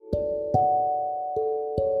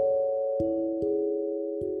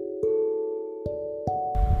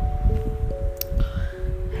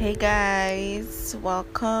Hey guys,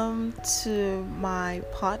 welcome to my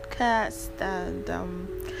podcast. And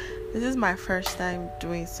this is my first time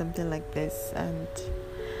doing something like this, and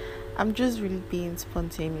I'm just really being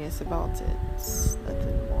spontaneous about it,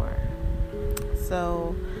 nothing more.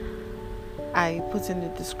 So, I put in the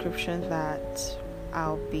description that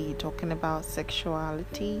I'll be talking about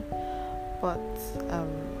sexuality, but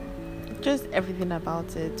just everything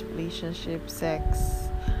about it: relationship, sex,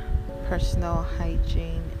 personal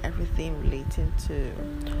hygiene, everything relating to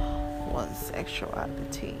one's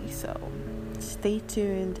sexuality. So stay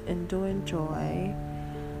tuned and do enjoy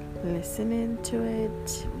listening to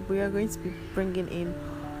it. We are going to be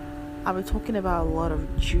I'll be talking about a lot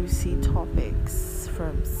of juicy topics,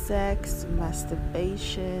 from sex,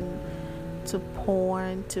 masturbation, to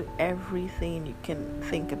porn, to everything you can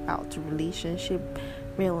think about, to relationship,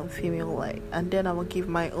 male and female, and then I will give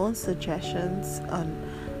my own suggestions on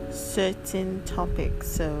certain topics.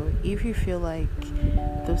 So if you feel like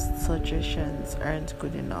those suggestions aren't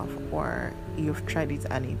good enough, or you've tried it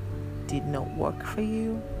and it did not work for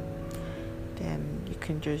you, then you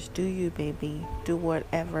can just do you, baby. Do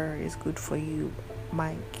whatever is good for you,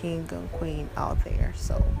 my king and queen out there.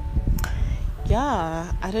 So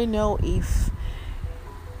yeah, I don't know, if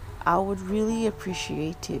I would really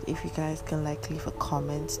appreciate it if you guys can leave a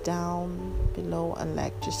comment down below and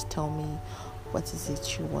just tell me what is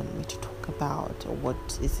it you want me to talk about, or what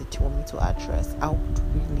is it you want me to address. I would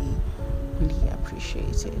really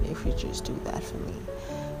appreciate it if you just do that for me.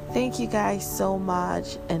 Thank you guys so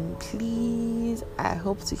much, and please, I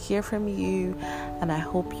hope to hear from you, and I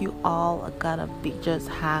hope you all are gonna just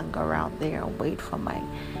hang around there and wait for my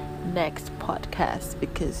next podcast,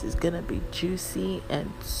 because it's gonna be juicy and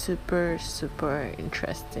super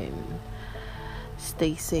interesting.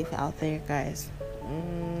 Stay safe out there, guys.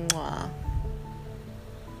 Mwah.